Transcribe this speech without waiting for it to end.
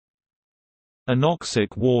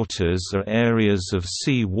Anoxic waters are areas of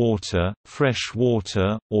sea water, fresh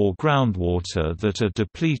water, or groundwater that are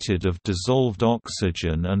depleted of dissolved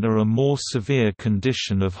oxygen and are a more severe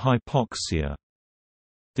condition of hypoxia.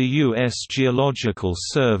 The U.S. Geological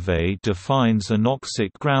Survey defines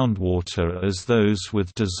anoxic groundwater as those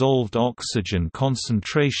with dissolved oxygen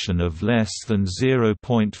concentration of less than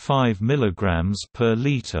 0.5 mg per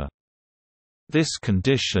liter. This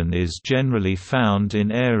condition is generally found in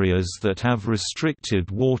areas that have restricted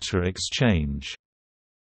water exchange.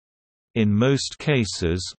 In most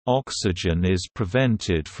cases, oxygen is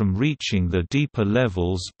prevented from reaching the deeper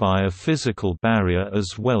levels by a physical barrier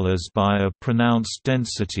as well as by a pronounced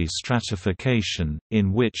density stratification,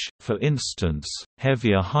 in which, for instance,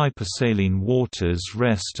 heavier hypersaline waters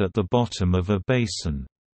rest at the bottom of a basin.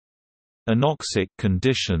 Anoxic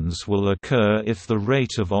conditions will occur if the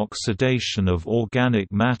rate of oxidation of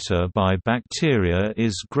organic matter by bacteria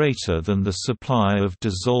is greater than the supply of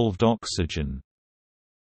dissolved oxygen.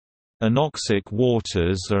 Anoxic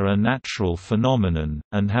waters are a natural phenomenon,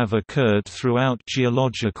 and have occurred throughout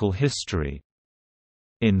geological history.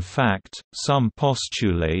 In fact, some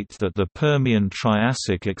postulate that the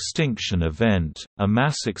Permian-Triassic extinction event, a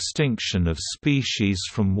mass extinction of species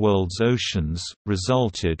from world's oceans,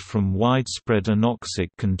 resulted from widespread anoxic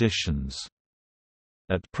conditions.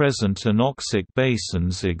 At present anoxic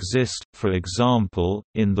basins exist, for example,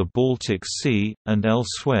 in the Baltic Sea, and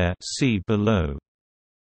elsewhere see below.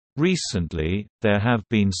 Recently, there have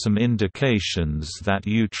been some indications that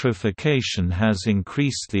eutrophication has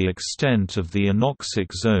increased the extent of the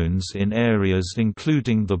anoxic zones in areas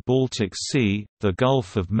including the Baltic Sea, the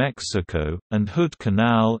Gulf of Mexico, and Hood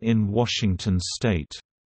Canal in Washington state.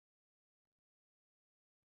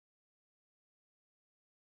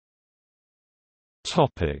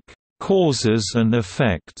 Causes and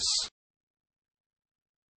effects.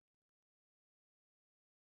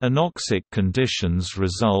 Anoxic conditions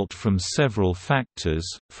result from several factors,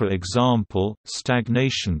 for example,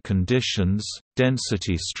 stagnation conditions,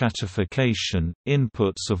 density stratification,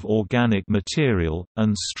 inputs of organic material,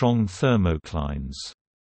 and strong thermoclines.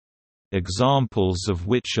 Examples of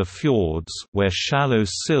which are fjords, where shallow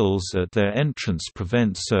sills at their entrance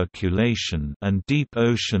prevent circulation, and deep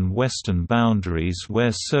ocean western boundaries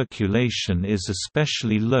where circulation is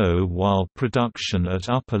especially low while production at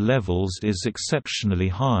upper levels is exceptionally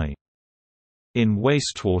high. In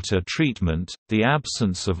wastewater treatment, the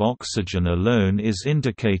absence of oxygen alone is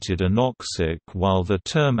indicated anoxic, while the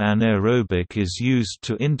term anaerobic is used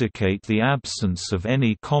to indicate the absence of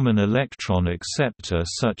any common electron acceptor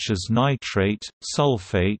such as nitrate,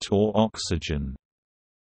 sulfate or oxygen.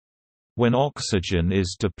 When oxygen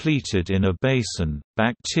is depleted in a basin,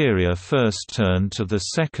 bacteria first turn to the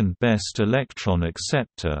second best electron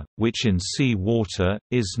acceptor, which in sea water,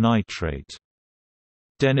 is nitrate.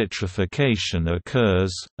 Denitrification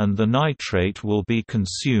occurs, and the nitrate will be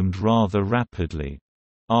consumed rather rapidly.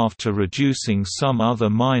 After reducing some other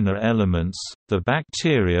minor elements, the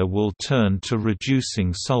bacteria will turn to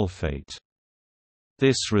reducing sulfate.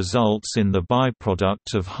 This results in the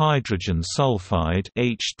byproduct of hydrogen sulfide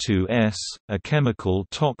H2S, a chemical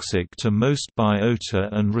toxic to most biota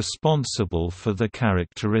and responsible for the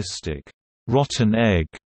characteristic rotten egg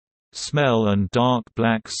smell and dark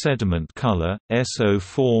black sediment color.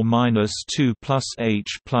 SO4-2 plus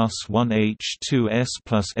H plus 1 H2S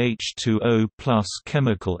plus H2O plus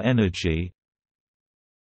chemical energy.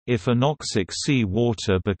 If anoxic sea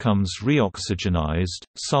water becomes reoxygenized,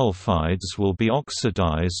 sulfides will be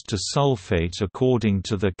oxidized to sulfate according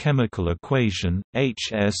to the chemical equation,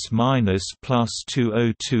 HS- plus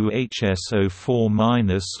 2O2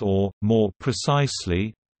 HSO4-, or, more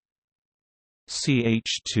precisely,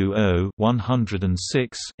 CH2O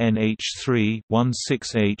 106 NH3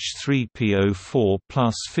 16H3PO4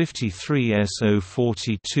 plus 53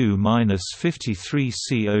 SO42 minus 53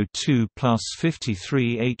 CO2 plus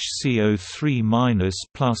 53 HCO3 minus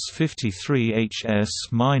plus 53 HS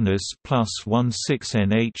minus plus 16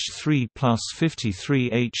 NH3 plus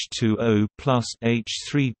 53 H2O plus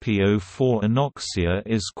H3PO4. Anoxia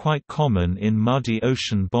is quite common in muddy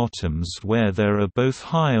ocean bottoms where there are both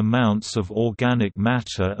high amounts of organic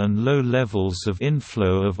matter and low levels of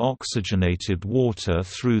inflow of oxygenated water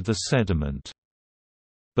through the sediment.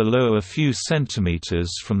 Below a few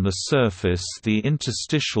centimeters from the surface, the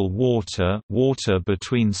interstitial water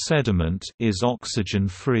between sediment is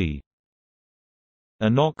oxygen-free.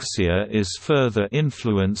 Anoxia is further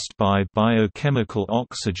influenced by biochemical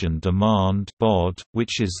oxygen demand (BOD),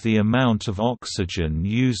 which is the amount of oxygen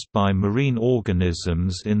used by marine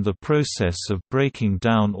organisms in the process of breaking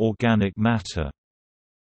down organic matter.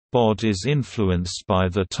 BOD is influenced by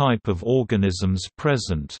the type of organisms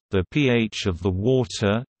present, the pH of the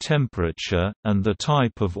water, temperature, and the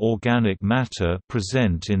type of organic matter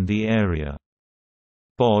present in the area.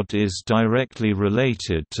 BOD is directly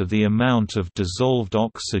related to the amount of dissolved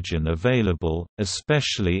oxygen available,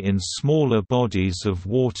 especially in smaller bodies of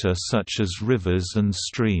water such as rivers and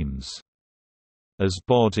streams. As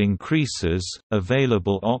BOD increases,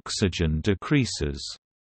 available oxygen decreases.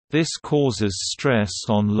 This causes stress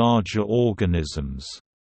on larger organisms.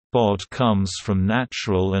 BOD comes from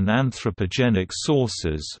natural and anthropogenic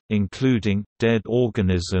sources, including dead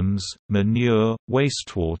organisms, manure,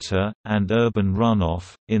 wastewater, and urban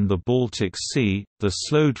runoff. In the Baltic Sea, the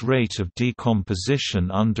slowed rate of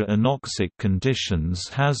decomposition under anoxic conditions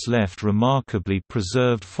has left remarkably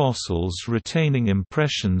preserved fossils retaining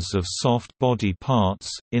impressions of soft body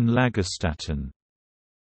parts, in Lagerstätten.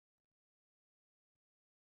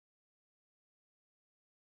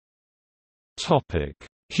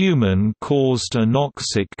 Human-caused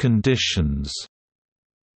anoxic conditions.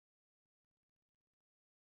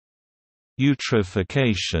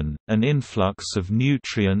 Eutrophication, an influx of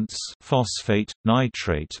nutrients phosphate,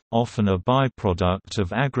 nitrate, often a byproduct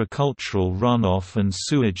of agricultural runoff and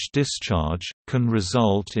sewage discharge, can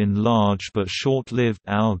result in large but short-lived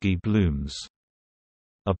algae blooms.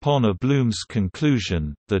 Upon a bloom's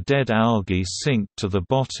conclusion, the dead algae sink to the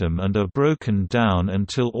bottom and are broken down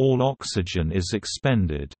until all oxygen is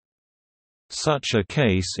expended. Such a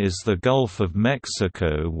case is the Gulf of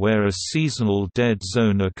Mexico, where a seasonal dead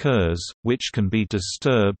zone occurs, which can be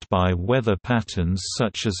disturbed by weather patterns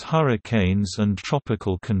such as hurricanes and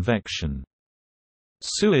tropical convection.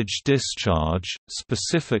 Sewage discharge,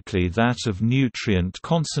 specifically that of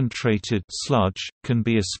nutrient-concentrated sludge, can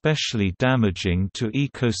be especially damaging to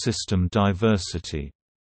ecosystem diversity.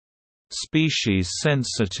 Species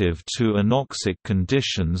sensitive to anoxic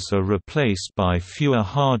conditions are replaced by fewer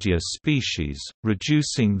hardier species,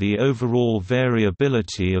 reducing the overall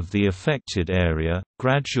variability of the affected area.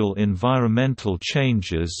 Gradual environmental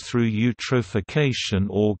changes through eutrophication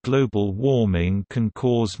or global warming can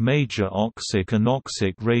cause major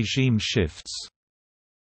oxic-anoxic regime shifts.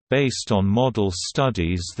 Based on model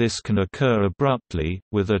studies, this can occur abruptly,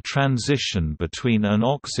 with a transition between an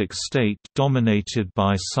anoxic state dominated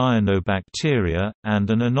by cyanobacteria, and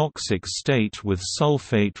an anoxic state with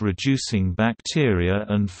sulfate-reducing bacteria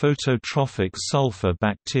and phototrophic sulfur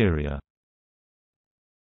bacteria.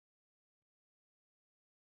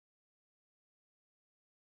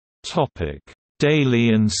 Daily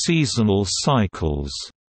and seasonal cycles.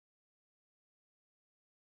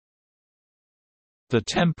 The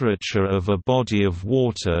temperature of a body of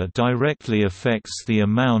water directly affects the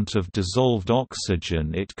amount of dissolved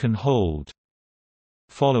oxygen it can hold.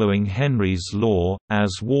 Following Henry's law, as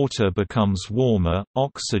water becomes warmer,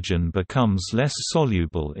 oxygen becomes less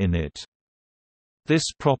soluble in it. This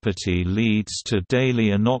property leads to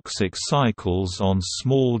daily anoxic cycles on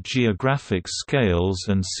small geographic scales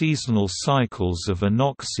and seasonal cycles of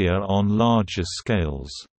anoxia on larger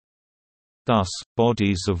scales. Thus,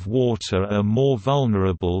 bodies of water are more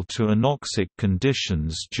vulnerable to anoxic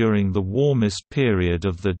conditions during the warmest period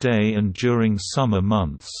of the day and during summer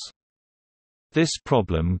months. This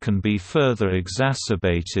problem can be further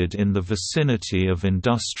exacerbated in the vicinity of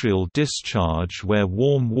industrial discharge, where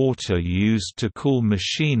warm water used to cool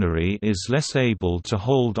machinery is less able to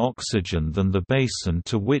hold oxygen than the basin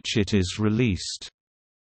to which it is released.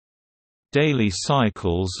 Daily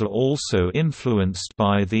cycles are also influenced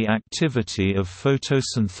by the activity of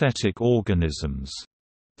photosynthetic organisms.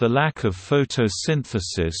 The lack of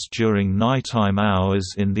photosynthesis during nighttime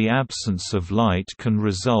hours in the absence of light can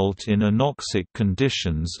result in anoxic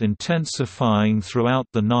conditions intensifying throughout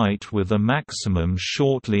the night with a maximum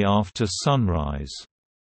shortly after sunrise.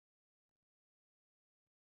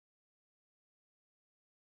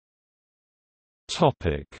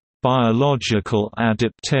 Biological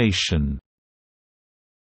adaptation.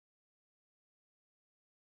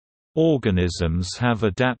 Organisms have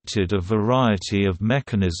adapted a variety of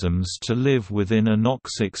mechanisms to live within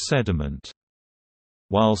anoxic sediment.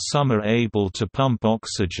 While some are able to pump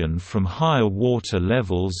oxygen from higher water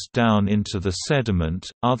levels down into the sediment,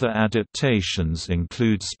 other adaptations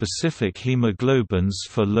include specific hemoglobins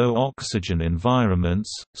for low oxygen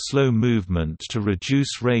environments, slow movement to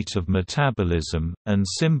reduce rate of metabolism, and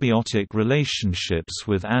symbiotic relationships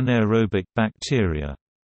with anaerobic bacteria.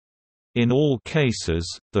 In all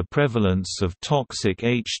cases, the prevalence of toxic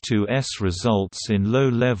H2S results in low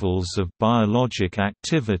levels of biologic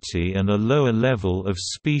activity and a lower level of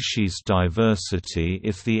species diversity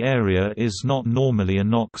if the area is not normally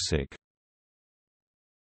anoxic.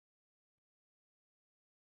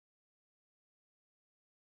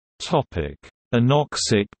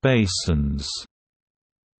 Anoxic basins.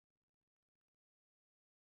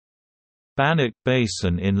 Bannock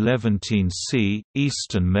Basin in Levantine Sea,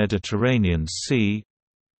 Eastern Mediterranean Sea.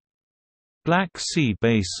 Black Sea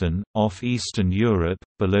Basin, off Eastern Europe,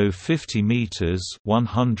 below 50 meters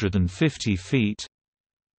 (150 feet).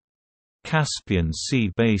 Caspian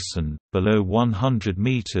Sea Basin, below 100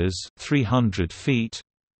 meters (300 feet).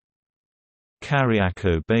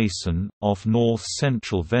 Cariaco Basin, off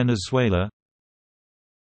north-central Venezuela.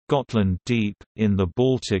 Gotland Deep, in the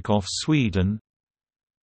Baltic off Sweden.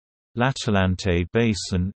 Latalante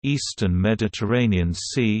Basin, Eastern Mediterranean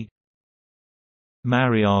Sea.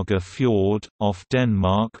 Mariaga Fjord, off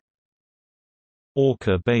Denmark.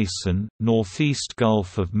 Orca Basin, northeast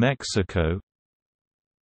Gulf of Mexico.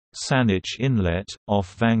 Saanich Inlet,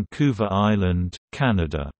 off Vancouver Island,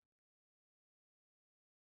 Canada.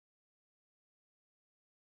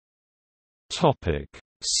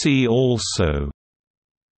 See also: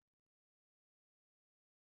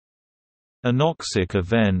 Anoxic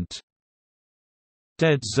event,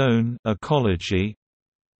 dead zone ecology,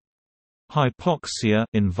 hypoxia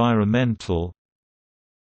environmental,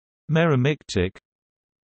 meromictic,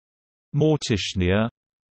 mortischnia,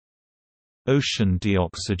 ocean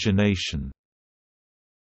deoxygenation.